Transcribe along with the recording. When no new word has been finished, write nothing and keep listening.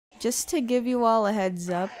Just to give you all a heads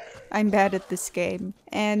up, I'm bad at this game.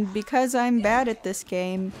 And because I'm bad at this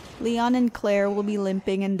game, Leon and Claire will be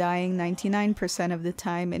limping and dying 99% of the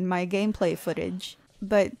time in my gameplay footage.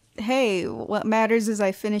 But hey, what matters is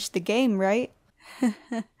I finished the game, right?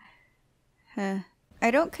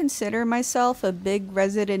 I don't consider myself a big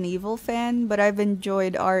Resident Evil fan, but I've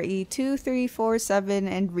enjoyed RE 2, 3, 4, 7,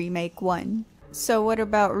 and Remake 1. So what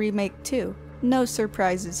about Remake 2? No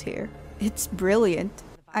surprises here. It's brilliant.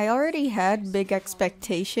 I already had big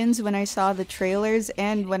expectations when I saw the trailers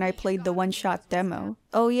and when I played the one-shot demo.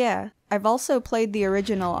 Oh yeah, I've also played the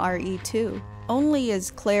original RE2. Only as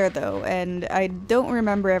Claire though, and I don't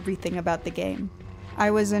remember everything about the game. I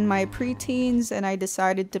was in my preteens and I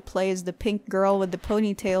decided to play as the pink girl with the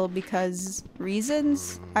ponytail because...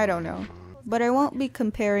 reasons? I don't know. But I won't be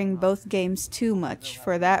comparing both games too much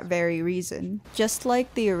for that very reason. Just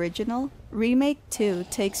like the original, Remake 2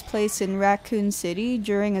 takes place in Raccoon City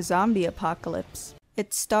during a zombie apocalypse.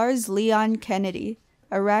 It stars Leon Kennedy,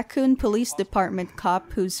 a Raccoon Police Department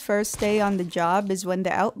cop whose first day on the job is when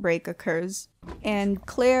the outbreak occurs, and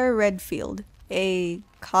Claire Redfield, a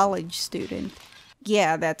college student.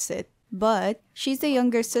 Yeah, that's it. But she's the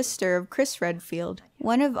younger sister of Chris Redfield,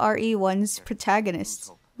 one of RE1's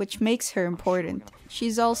protagonists, which makes her important.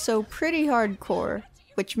 She's also pretty hardcore,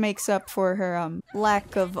 which makes up for her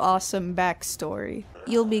lack of awesome backstory.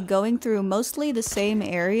 You'll be going through mostly the same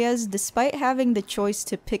areas despite having the choice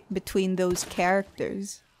to pick between those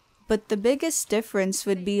characters. But the biggest difference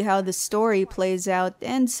would be how the story plays out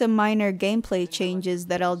and some minor gameplay changes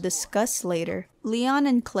that I'll discuss later. Leon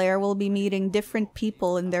and Claire will be meeting different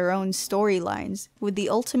people in their own storylines, with the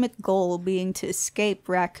ultimate goal being to escape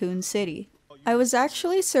Raccoon City. I was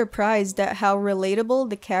actually surprised at how relatable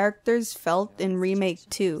the characters felt in Remake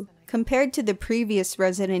 2, compared to the previous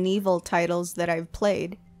Resident Evil titles that I've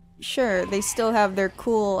played. Sure, they still have their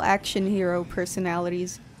cool action hero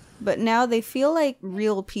personalities, but now they feel like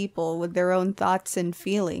real people with their own thoughts and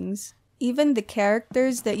feelings. Even the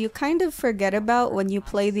characters that you kind of forget about when you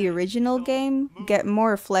play the original game get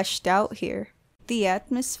more fleshed out here. The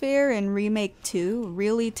atmosphere in Remake 2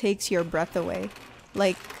 really takes your breath away.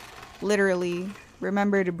 Like, literally,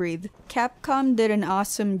 remember to breathe. Capcom did an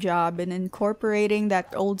awesome job in incorporating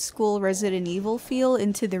that old school Resident Evil feel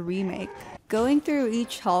into the remake. Going through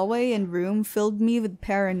each hallway and room filled me with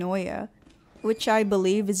paranoia, which I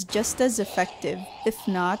believe is just as effective, if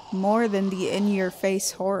not more than the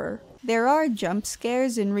in-your-face horror. There are jump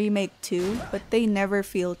scares in Remake 2, but they never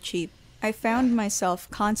feel cheap. I found myself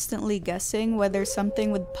constantly guessing whether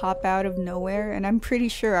something would pop out of nowhere, and I'm pretty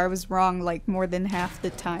sure I was wrong like more than half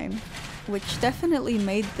the time, which definitely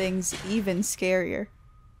made things even scarier.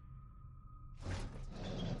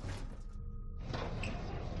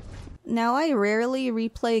 Now I rarely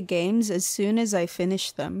replay games as soon as I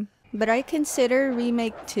finish them, but I consider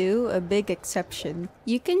Remake 2 a big exception.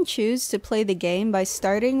 You can choose to play the game by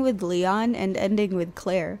starting with Leon and ending with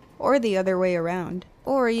Claire, or the other way around.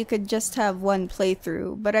 Or you could just have one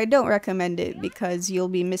playthrough, but I don't recommend it because you'll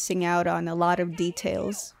be missing out on a lot of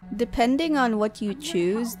details. Depending on what you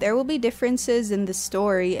choose, there will be differences in the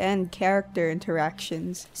story and character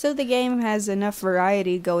interactions, so the game has enough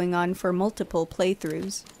variety going on for multiple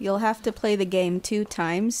playthroughs. You'll have to play the game 2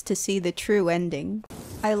 times to see the true ending.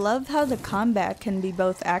 I love how the combat can be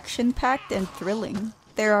both action-packed and thrilling.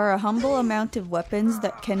 There are a humble amount of weapons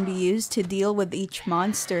that can be used to deal with each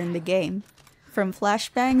monster in the game, from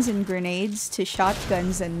flashbangs and grenades to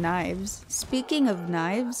shotguns and knives. Speaking of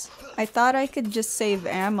knives, I thought I could just save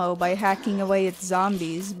ammo by hacking away at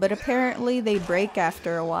zombies, but apparently they break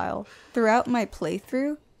after a while. Throughout my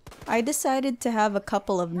playthrough, I decided to have a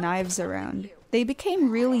couple of knives around. They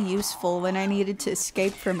became really useful when I needed to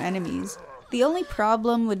escape from enemies. The only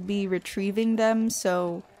problem would be retrieving them,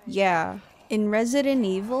 so yeah. In Resident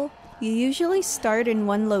Evil, you usually start in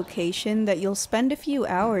one location that you'll spend a few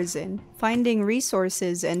hours in, finding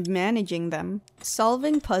resources and managing them.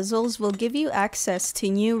 Solving puzzles will give you access to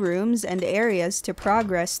new rooms and areas to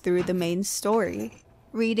progress through the main story.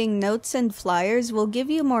 Reading notes and flyers will give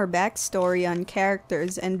you more backstory on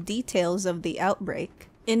characters and details of the outbreak.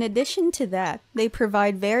 In addition to that, they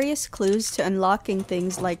provide various clues to unlocking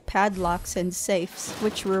things like padlocks and safes,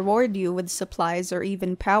 which reward you with supplies or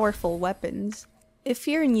even powerful weapons. If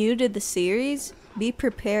you're new to the series, be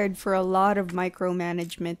prepared for a lot of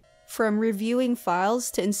micromanagement. From reviewing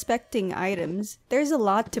files to inspecting items, there's a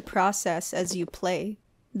lot to process as you play.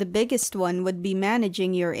 The biggest one would be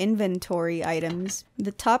managing your inventory items.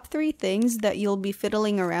 The top 3 things that you'll be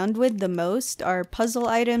fiddling around with the most are puzzle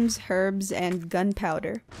items, herbs, and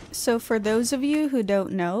gunpowder. So for those of you who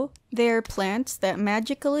don't know, they are plants that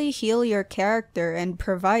magically heal your character and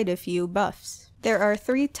provide a few buffs. There are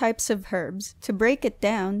 3 types of herbs. To break it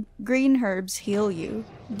down, green herbs heal you,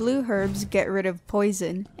 blue herbs get rid of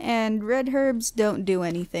poison, and red herbs don't do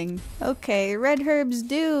anything. Okay, red herbs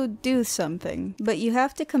do something, but you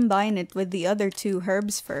have to combine it with the other 2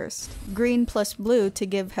 herbs first. Green plus blue to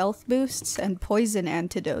give health boosts and poison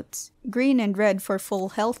antidotes. Green and red for full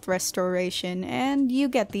health restoration, and you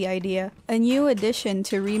get the idea. A new addition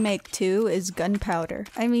to Remake 2 is gunpowder.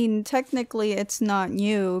 I mean, technically it's not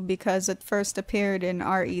new because it first appeared in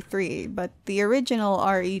RE3, but the original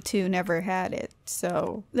RE2 never had it,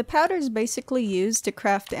 so... The powder's basically used to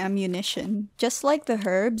craft ammunition. Just like the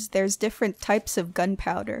herbs, there's different types of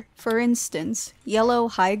gunpowder. For instance, yellow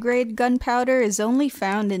high-grade gunpowder is only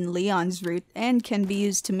found in Leon's root and can be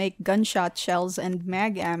used to make gunshot shells and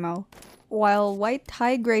mag ammo, while white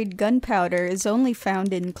high-grade gunpowder is only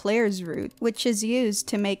found in Claire's root, which is used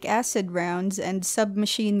to make acid rounds and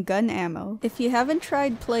submachine gun ammo. If you haven't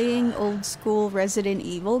tried playing old-school Resident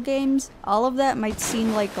Evil games, all of that might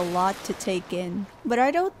seem like a lot to take in. But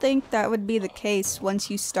I don't think that would be the case once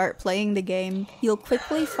you start playing the game. You'll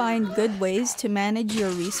quickly find good ways to manage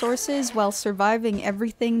your resources while surviving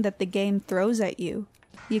everything that the game throws at you.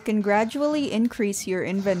 You can gradually increase your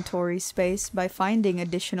inventory space by finding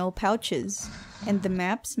additional pouches, and the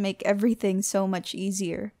maps make everything so much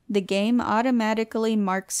easier. The game automatically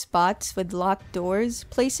marks spots with locked doors,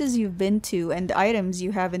 places you've been to, and items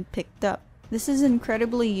you haven't picked up. This is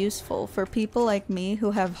incredibly useful for people like me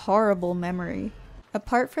who have horrible memory.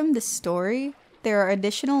 Apart from the story, there are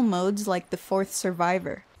additional modes like the 4th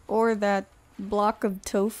Survivor, or that block of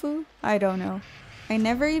tofu? I don't know. I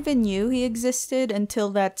never even knew he existed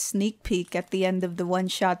until that sneak peek at the end of the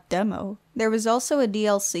one-shot demo. There was also a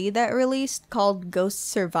DLC that released called Ghost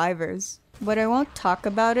Survivors, but I won't talk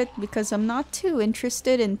about it because I'm not too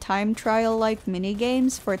interested in time trial-like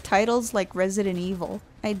minigames for titles like Resident Evil.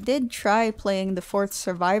 I did try playing the 4th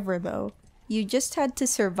Survivor though. You just had to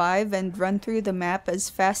survive and run through the map as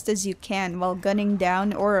fast as you can while gunning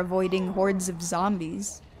down or avoiding hordes of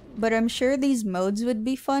zombies. But I'm sure these modes would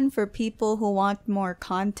be fun for people who want more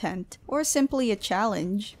content, or simply a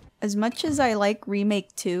challenge. As much as I like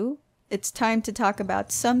Remake 2, it's time to talk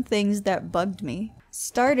about some things that bugged me.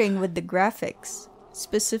 Starting with the graphics,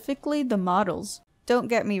 specifically the models. Don't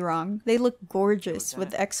get me wrong, they look gorgeous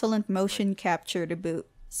with excellent motion capture to boot.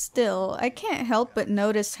 Still, I can't help but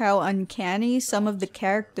notice how uncanny some of the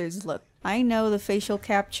characters look. I know the facial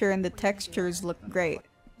capture and the textures look great,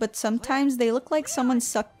 but sometimes they look like someone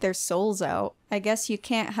sucked their souls out. I guess you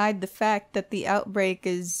can't hide the fact that the outbreak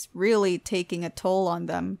is really taking a toll on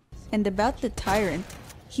them. And about the Tyrant,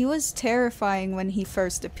 he was terrifying when he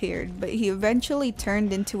first appeared, but he eventually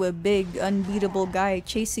turned into a big, unbeatable guy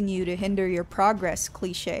chasing you to hinder your progress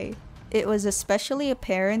cliché. It was especially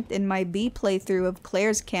apparent in my B playthrough of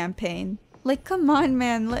Claire's campaign. Like, come on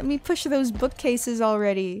man, let me push those bookcases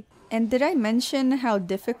already! And did I mention how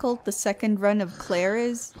difficult the second run of Claire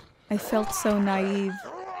is? I felt so naive.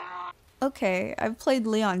 Okay, I've played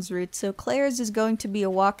Leon's route, so Claire's is going to be a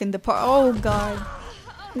walk in the park. Oh god!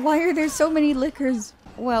 Why are there so many lickers?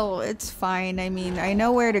 Well, it's fine, I mean, I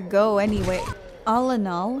know where to go anyway. All in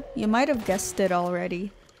all, you might have guessed it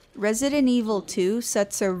already. Resident Evil 2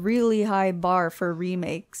 sets a really high bar for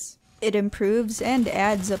remakes. It improves and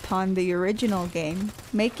adds upon the original game,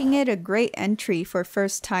 making it a great entry for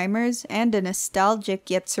first-timers and a nostalgic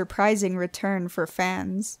yet surprising return for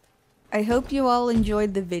fans. I hope you all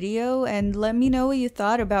enjoyed the video, and let me know what you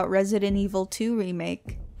thought about Resident Evil 2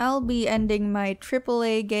 Remake. I'll be ending my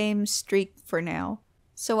AAA game streak for now,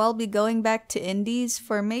 so I'll be going back to indies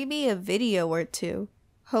for maybe a video or two.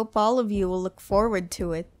 Hope all of you will look forward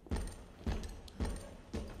to it.